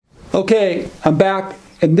Okay, I'm back.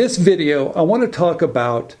 In this video, I want to talk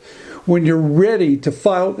about when you're ready to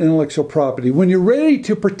file intellectual property. When you're ready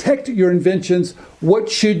to protect your inventions, what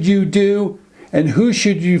should you do and who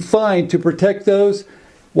should you find to protect those?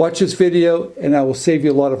 Watch this video and I will save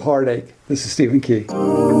you a lot of heartache. This is Stephen Key.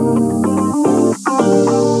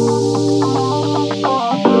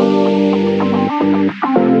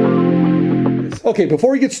 Okay,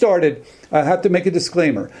 before we get started, I have to make a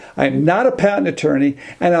disclaimer. I am not a patent attorney,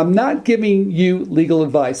 and I'm not giving you legal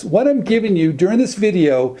advice. What I'm giving you during this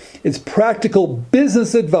video is practical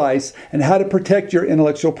business advice on how to protect your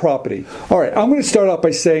intellectual property. All right, I'm going to start off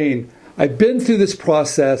by saying I've been through this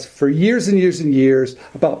process for years and years and years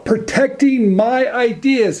about protecting my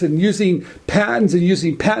ideas and using patents and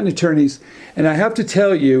using patent attorneys, and I have to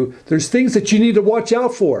tell you, there's things that you need to watch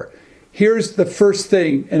out for. Here's the first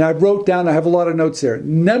thing, and I wrote down, I have a lot of notes there.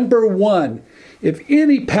 Number one, if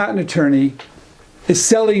any patent attorney is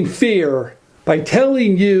selling fear by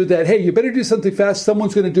telling you that, hey, you better do something fast,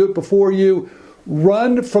 someone's going to do it before you,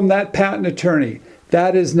 run from that patent attorney.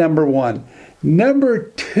 That is number one. Number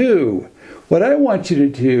two, what I want you to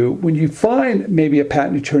do when you find maybe a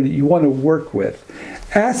patent attorney you want to work with,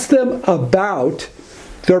 ask them about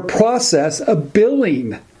their process of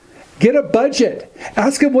billing. Get a budget.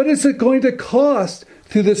 Ask them what is it going to cost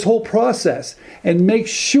through this whole process, and make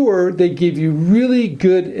sure they give you really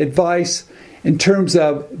good advice in terms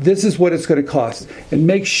of this is what it's going to cost, and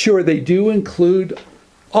make sure they do include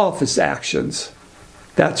office actions.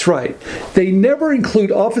 That's right. They never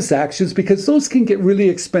include office actions because those can get really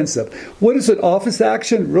expensive. What is an office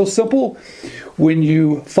action? Real simple. When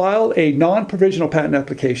you file a non-provisional patent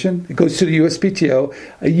application, it goes to the USPTO.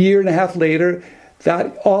 A year and a half later,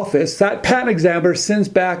 that office, that patent examiner sends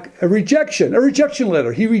back a rejection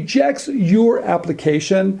letter. He rejects your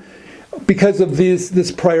application because of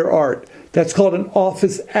this prior art. That's called an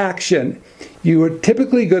office action. You are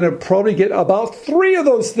typically going to probably get about 3 of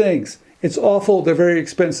those things. It's awful. They're very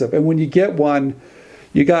expensive. And when you get one,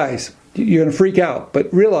 you guys, you're going to freak out.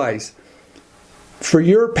 But realize, for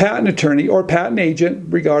your patent attorney or patent agent,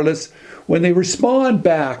 regardless, when they respond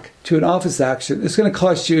back to an office action, it's going to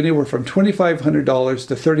cost you anywhere from $2,500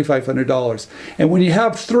 to $3,500. And when you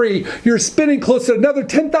have 3, you're spending close to another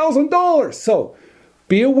 $10,000. So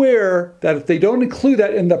be aware that if they don't include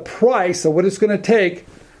that in the price of what it's going to take,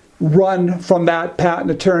 run from that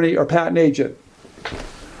patent attorney or patent agent.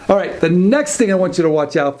 All right, the next thing I want you to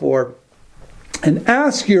watch out for, and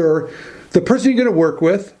ask the person you're going to work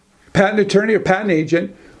with, patent attorney or patent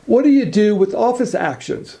agent, what do you do with office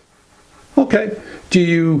actions? Okay, do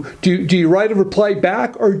you write a reply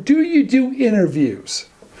back, or do you do interviews?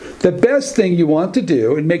 The best thing you want to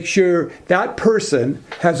do, and make sure that person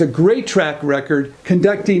has a great track record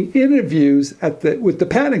conducting interviews with the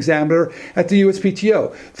patent examiner at the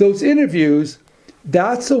USPTO. Those interviews,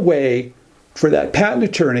 that's a way for that patent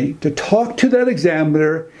attorney to talk to that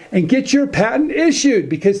examiner and get your patent issued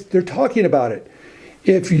because they're talking about it.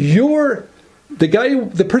 If you're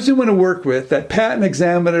the person you want to work with, that patent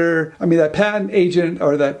examiner, that patent agent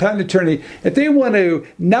or that patent attorney, if they want to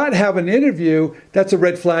not have an interview, that's a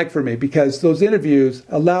red flag for me, because those interviews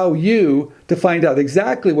allow you to find out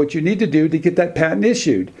exactly what you need to do to get that patent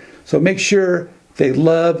issued. So make sure they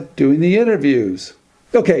love doing the interviews.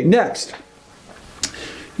 Okay, next,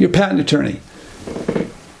 your patent attorney.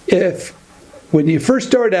 When you first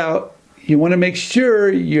start out, you want to make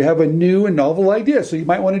sure you have a new and novel idea. So you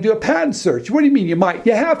might want to do a patent search. What do you mean you might?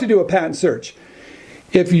 You have to do a patent search.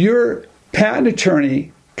 If your patent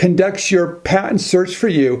attorney conducts your patent search for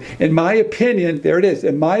you, in my opinion, there it is,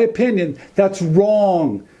 in my opinion, that's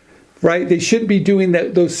wrong, right? They shouldn't be doing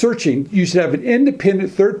those searching. You should have an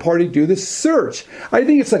independent third party do the search. I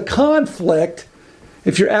think it's a conflict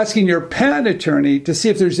if you're asking your patent attorney to see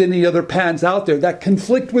if there's any other patents out there that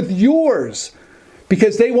conflict with yours,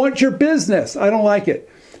 because they want your business. I don't like it.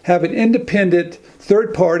 Have an independent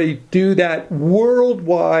third party do that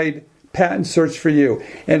worldwide patent search for you.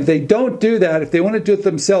 And if they don't do that, if they want to do it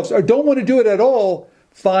themselves or don't want to do it at all,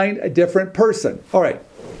 find a different person. All right,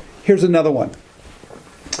 here's another one.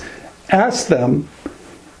 Ask them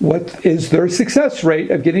what is their success rate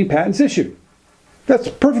of getting patents issued. That's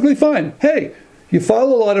perfectly fine. Hey, you file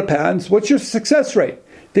a lot of patents. What's your success rate?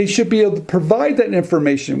 They should be able to provide that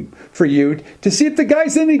information for you to see if the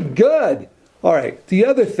guy's any good. All right, the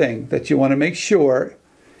other thing that you want to make sure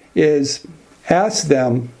is ask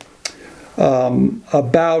them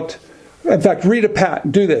about, in fact, read a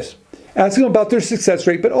patent. Do this. Ask them about their success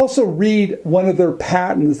rate, but also read one of their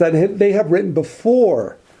patents that they have written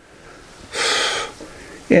before.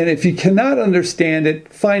 And if you cannot understand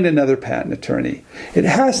it, find another patent attorney. It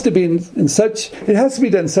has to be done in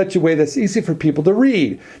such a way that's easy for people to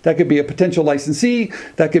read. That could be a potential licensee,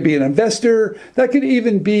 that could be an investor, that could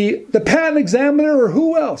even be the patent examiner or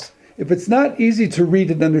who else. If it's not easy to read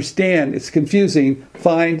and understand, it's confusing,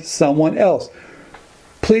 find someone else.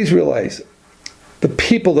 Please realize, the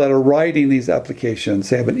people that are writing these applications,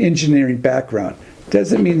 they have an engineering background.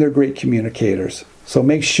 Doesn't mean they're great communicators. So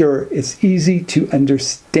make sure it's easy to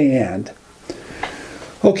understand.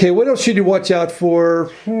 Okay, what else should you watch out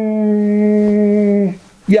for?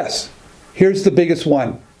 Yes, here's the biggest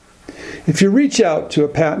one. If you reach out to a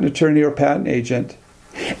patent attorney or patent agent,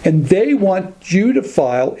 and they want you to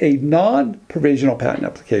file a non-provisional patent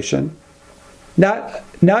application, not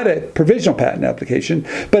a provisional patent application,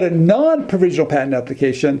 but a non-provisional patent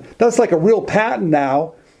application, that's like a real patent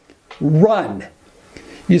now, run.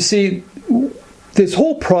 You see, this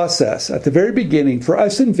whole process at the very beginning for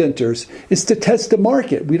us inventors is to test the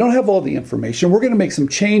market. We don't have all the information. We're going to make some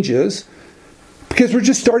changes because we're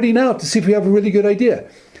just starting out to see if we have a really good idea.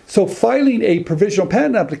 So filing a provisional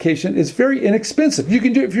patent application is very inexpensive. You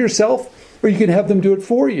can do it for yourself or you can have them do it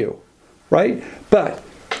for you, right? But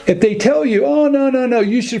if they tell you, oh, no,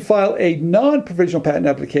 you should file a non-provisional patent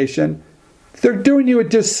application, they're doing you a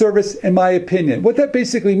disservice, in my opinion. What that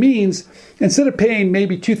basically means, instead of paying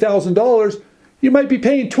maybe $2,000, you might be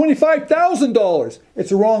paying $25,000.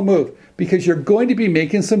 It's a wrong move because you're going to be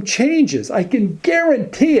making some changes. I can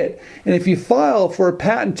guarantee it. And if you file for a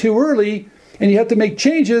patent too early and you have to make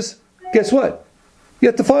changes, guess what? You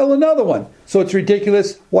have to file another one. So it's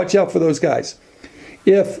ridiculous. Watch out for those guys.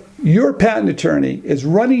 If your patent attorney is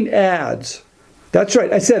running ads, that's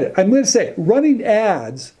right, I said it. I'm going to say it. Running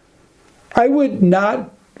ads, I would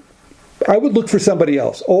look for somebody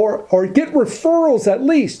else or get referrals at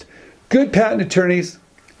least. Good patent attorneys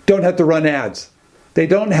don't have to run ads. They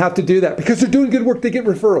don't have to do that because they're doing good work. They get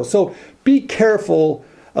referrals. So be careful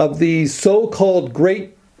of these so-called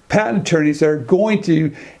great patent attorneys that are going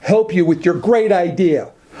to help you with your great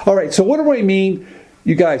idea. All right, so what do I mean?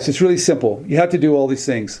 You guys, it's really simple. You have to do all these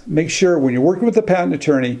things. Make sure when you're working with a patent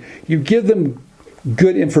attorney, you give them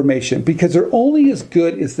good information because they're only as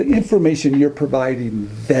good as the information you're providing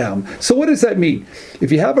them. So what does that mean?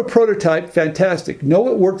 If you have a prototype, fantastic. Know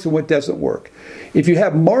what works and what doesn't work. If you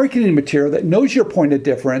have marketing material that knows your point of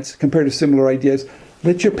difference compared to similar ideas,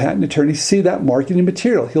 let your patent attorney see that marketing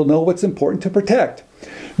material. He'll know what's important to protect.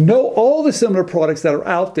 Know all the similar products that are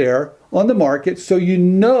out there on the market so you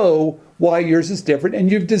know why yours is different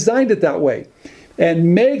and you've designed it that way.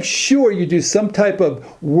 And make sure you do some type of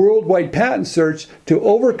worldwide patent search to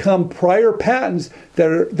overcome prior patents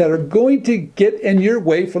that are going to get in your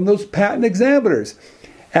way from those patent examiners.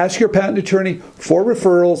 Ask your patent attorney for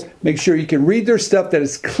referrals. Make sure you can read their stuff that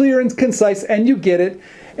is clear and concise and you get it.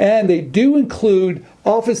 And they do include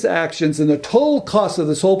office actions and the total cost of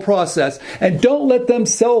this whole process. And don't let them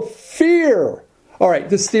sell fear. All right,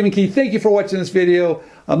 this is Stephen Key. Thank you for watching this video.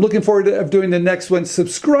 I'm looking forward to doing the next one.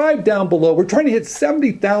 Subscribe down below. We're trying to hit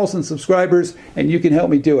 70,000 subscribers, and you can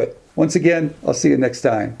help me do it. Once again, I'll see you next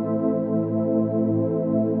time.